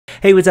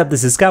Hey, what's up?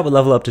 This is Scott with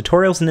Level Up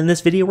Tutorials, and in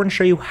this video we're going to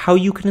show you how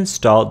you can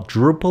install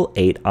Drupal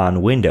 8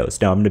 on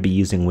Windows. Now I'm going to be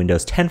using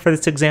Windows 10 for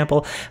this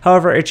example,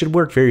 however it should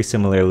work very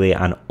similarly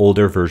on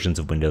older versions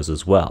of Windows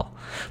as well.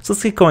 So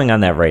let's get going on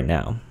that right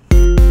now.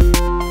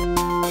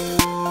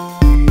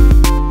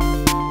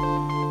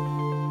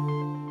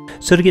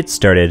 So to get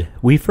started,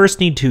 we first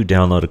need to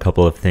download a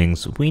couple of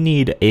things. We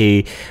need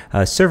a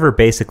server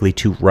basically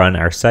to run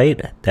our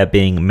site, that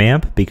being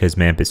MAMP, because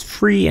MAMP is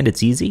free and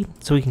it's easy,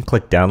 so we can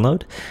click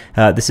download.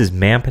 This is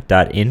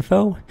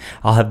mamp.info.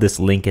 I'll have this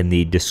link in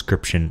the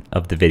description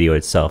of the video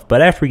itself,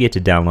 but after we get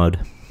to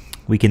download,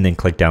 we can then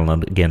click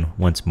download again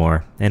once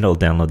more, and it'll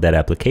download that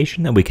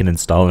application that we can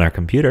install on our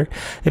computer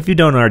if you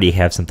don't already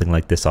have something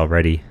like this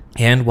already.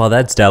 And while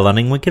that's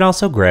downloading, we can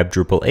also grab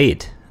Drupal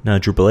 8. Now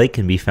Drupal 8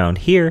 can be found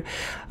here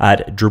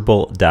at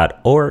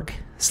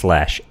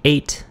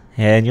drupal.org/8,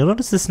 and you'll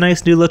notice this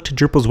nice new look to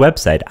Drupal's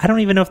website. I don't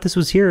even know if this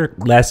was here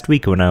last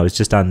week when I was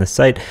just on this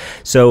site.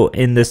 So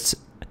in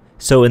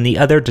the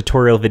other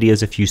tutorial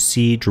videos, if you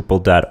see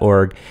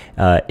drupal.org,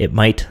 it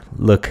might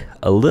look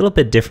a little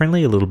bit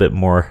differently, a little bit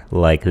more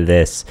like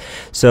this.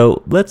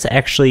 So let's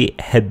actually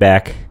head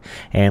back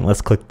and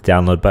let's click the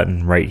download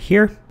button right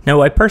here.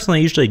 Now, I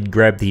personally usually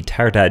grab the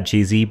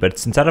tar.gz, but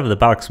since out of the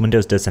box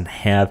Windows doesn't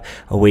have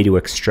a way to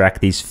extract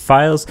these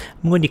files,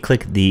 I'm going to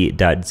click the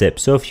 .zip.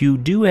 So if you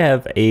do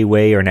have a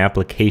way or an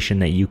application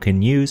that you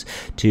can use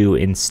to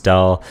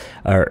install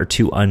or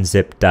to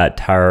unzip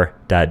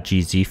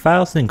 .tar.gz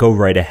files, then go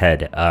right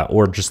ahead,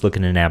 or just look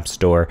in an app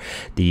store,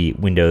 the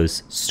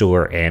Windows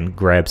store, and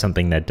grab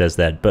something that does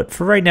that. But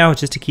for right now,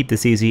 just to keep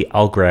this easy,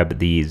 I'll grab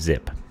the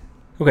zip.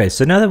 Okay,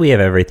 so now that we have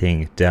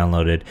everything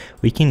downloaded,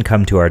 we can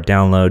come to our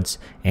downloads,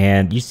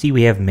 and you see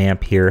we have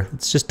MAMP here.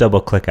 Let's just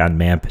double click on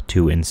MAMP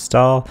to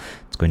install.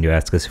 It's going to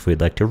ask us if we'd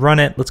like to run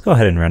it. Let's go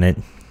ahead and run it.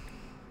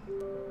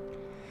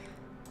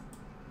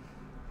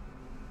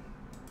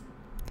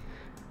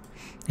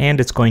 And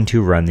it's going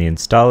to run the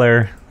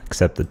installer,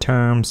 accept the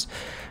terms.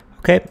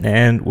 Okay,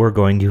 and we're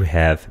going to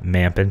have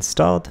MAMP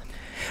installed.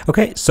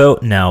 Okay, so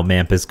now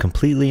MAMP is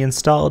completely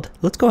installed.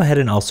 Let's go ahead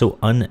and also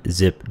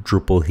unzip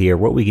Drupal here.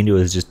 What we can do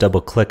is just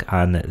double click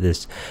on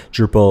this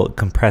Drupal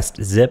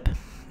compressed zip,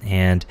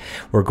 and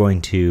we're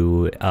going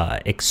to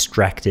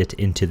extract it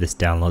into this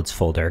downloads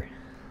folder.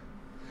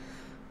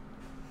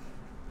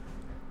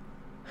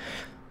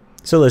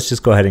 So let's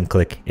just go ahead and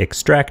click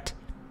extract,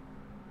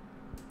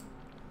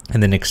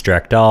 and then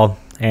extract all,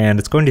 and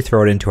it's going to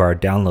throw it into our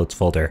downloads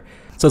folder.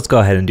 So let's go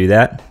ahead and do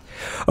that.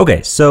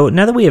 Okay, so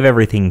now that we have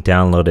everything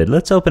downloaded,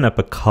 let's open up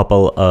a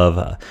couple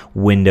of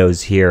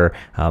windows here.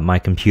 My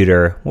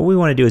computer, what we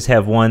want to do is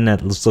have one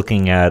that's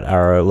looking at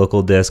our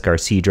local disk, our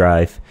C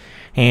drive,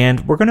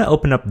 and we're going to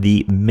open up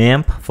the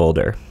MAMP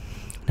folder.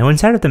 Now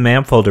inside of the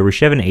MAMP folder, we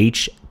should have an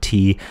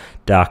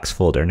htdocs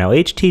folder. Now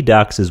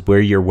htdocs is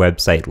where your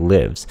website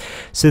lives.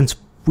 Since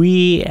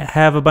we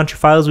have a bunch of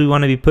files we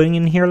want to be putting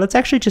in here, let's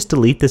actually just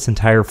delete this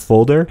entire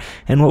folder,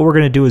 and what we're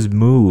going to do is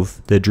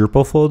move the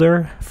Drupal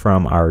folder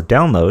from our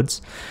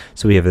downloads.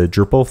 So we have a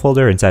Drupal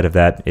folder, inside of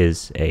that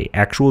is a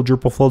actual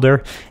Drupal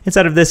folder,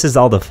 inside of this is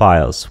all the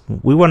files.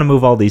 We want to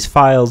move all these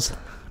files,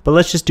 but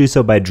let's just do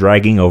so by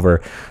dragging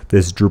over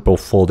this Drupal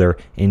folder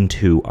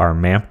into our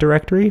MAMP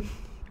directory.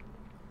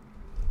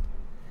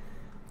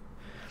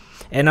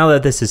 And now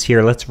that this is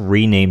here, let's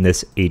rename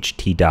this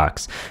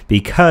htdocs,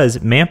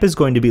 because MAMP is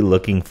going to be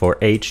looking for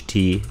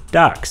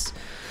htdocs.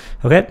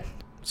 Okay,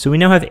 so we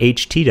now have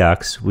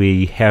htdocs.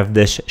 We have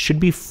this, should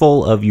be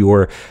full of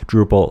your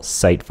Drupal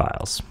site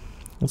files.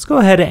 Let's go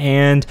ahead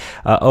and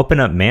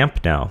open up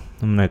MAMP now.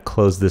 I'm going to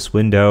close this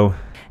window.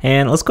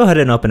 And let's go ahead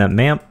and open up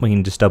MAMP. We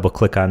can just double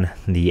click on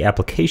the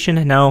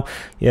application. Now,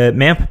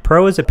 MAMP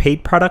Pro is a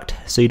paid product,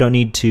 so you don't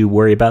need to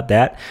worry about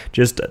that.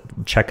 Just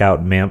check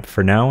out MAMP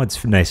for now.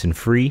 It's nice and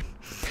free.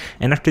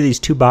 And after these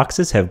two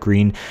boxes have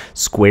green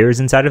squares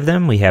inside of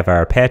them, we have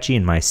our Apache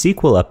and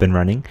MySQL up and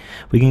running.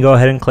 We can go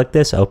ahead and click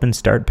this Open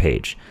Start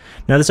page.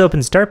 Now this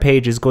Open Start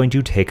page is going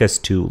to take us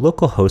to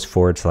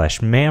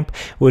localhost/MAMP,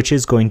 which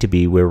is going to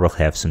be where we'll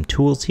have some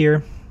tools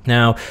here.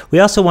 Now, we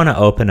also want to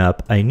open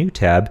up a new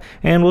tab,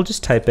 and we'll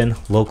just type in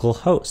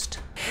localhost.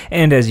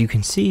 And as you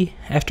can see,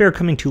 after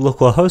coming to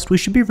localhost, we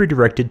should be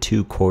redirected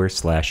to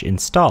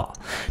core/install.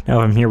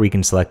 Now from here we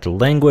can select a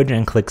language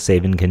and click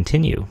Save and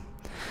Continue.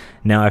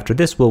 Now after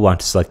this, we'll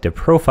want to select a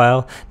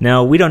profile.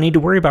 Now we don't need to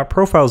worry about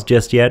profiles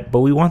just yet, but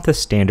we want the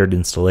standard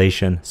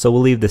installation, so we'll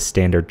leave the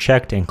standard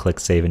checked and click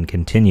Save and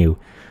Continue.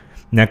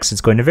 Next,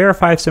 it's going to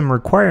verify some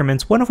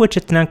requirements, one of which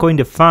it's not going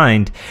to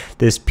find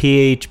this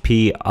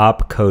PHP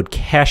opcode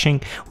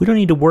caching. We don't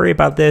need to worry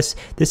about this.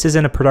 This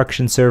isn't a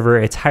production server.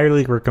 It's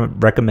highly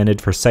recommended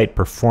for site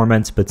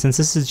performance, but since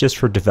this is just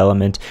for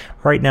development,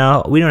 right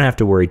now we don't have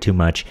to worry too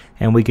much,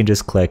 and we can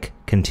just click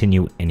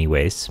Continue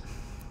anyways.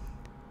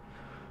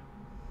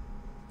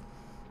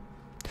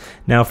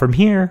 Now from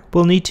here,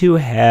 we'll need to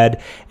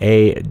add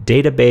a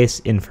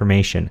database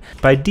information.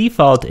 By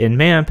default in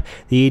MAMP,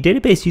 the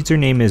database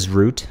username is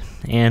root,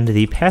 and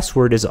the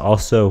password is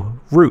also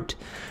root.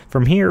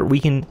 From here, we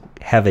can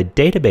have a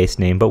database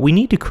name, but we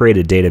need to create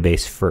a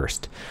database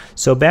first.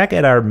 So back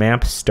at our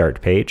map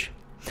start page,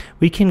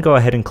 we can go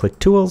ahead and click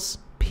Tools,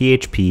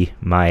 PHP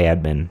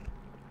MyAdmin.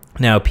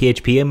 Now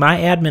PHP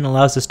MyAdmin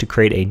allows us to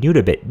create a new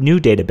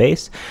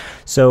database.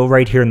 So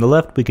right here on the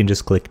left, we can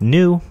just click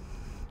New,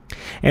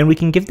 and we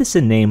can give this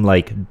a name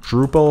like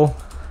Drupal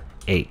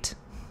 8.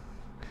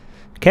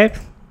 Okay.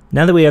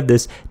 Now that we have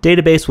this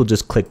database, we'll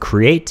just click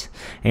Create,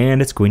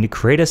 and it's going to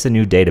create us a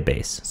new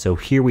database. So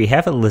here we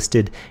have it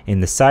listed in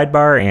the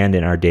sidebar and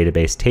in our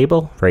database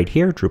table right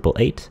here, Drupal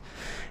 8.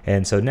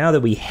 And so now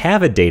that we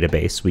have a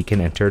database, we can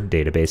enter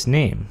database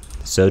name.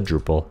 So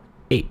Drupal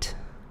 8.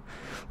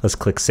 Let's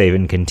click Save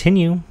and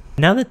Continue.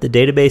 Now that the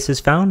database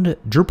is found,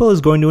 Drupal is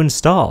going to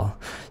install.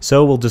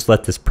 So we'll just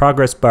let this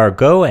progress bar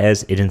go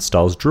as it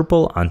installs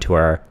Drupal onto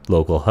our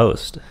local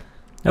host.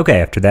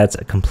 Okay, after that's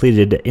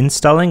completed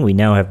installing, we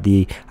now have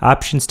the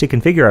options to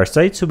configure our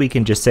site. So we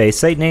can just say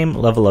site name,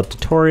 level up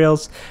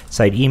tutorials,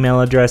 site email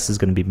address is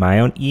going to be my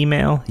own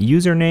email,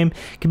 username,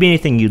 could be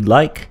anything you'd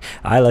like.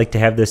 I like to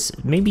have this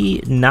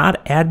maybe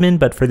not admin,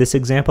 but for this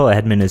example,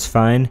 admin is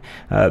fine.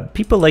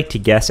 People like to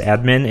guess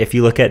admin. If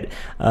you look at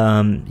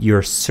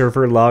your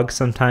server log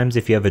sometimes,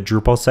 if you have a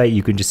Drupal site,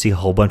 you can just see a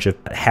whole bunch of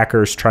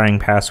hackers trying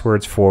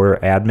passwords for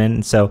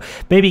admin. So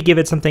maybe give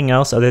it something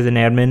else other than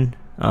admin.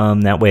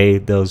 That way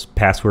those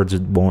passwords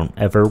won't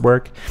ever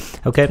work.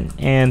 Okay,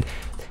 and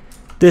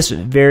this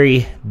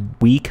very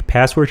weak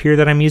password here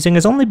that I'm using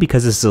is only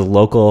because this is a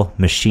local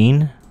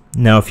machine.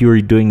 Now, if you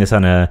were doing this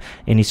on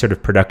any sort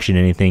of production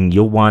anything,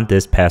 you'll want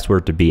this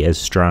password to be as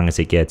strong as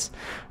it gets.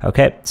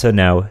 Okay, so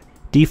now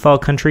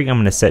default country, I'm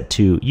going to set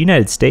to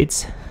United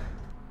States.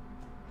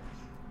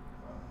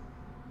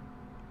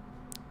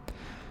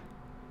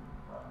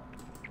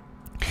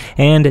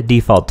 And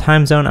default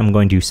time zone, I'm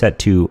going to set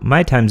to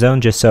my time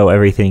zone just so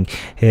everything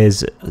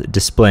is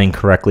displaying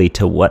correctly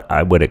to what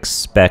I would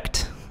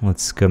expect.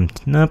 Let's come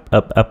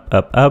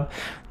up.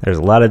 There's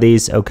a lot of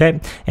these,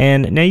 okay.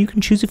 And now you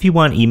can choose if you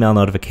want email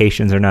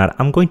notifications or not.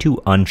 I'm going to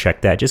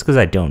uncheck that just because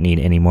I don't need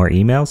any more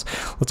emails.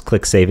 Let's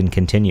click Save and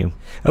Continue.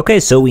 Okay,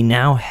 so we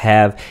now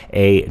have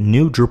a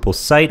new Drupal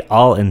site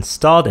all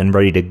installed and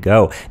ready to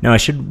go. Now I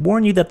should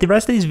warn you that the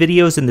rest of these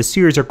videos in the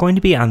series are going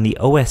to be on the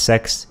OS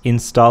X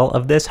install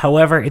of this.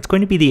 However, it's going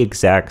to be the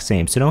exact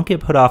same, so don't get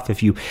put off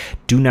if you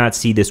do not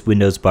see this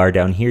Windows bar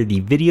down here.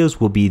 The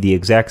videos will be the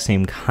exact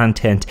same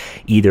content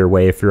either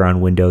way if you're on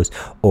Windows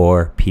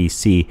or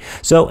PC.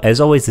 So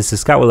as always, this is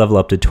Scott with Level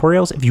Up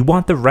Tutorials. If you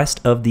want the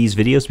rest of these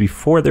videos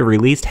before they're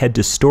released, head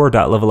to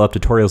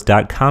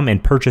store.leveluptutorials.com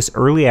and purchase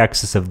early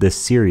access of this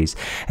series.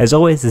 As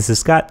always, this is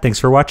Scott. Thanks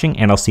for watching,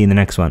 and I'll see you in the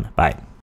next one. Bye.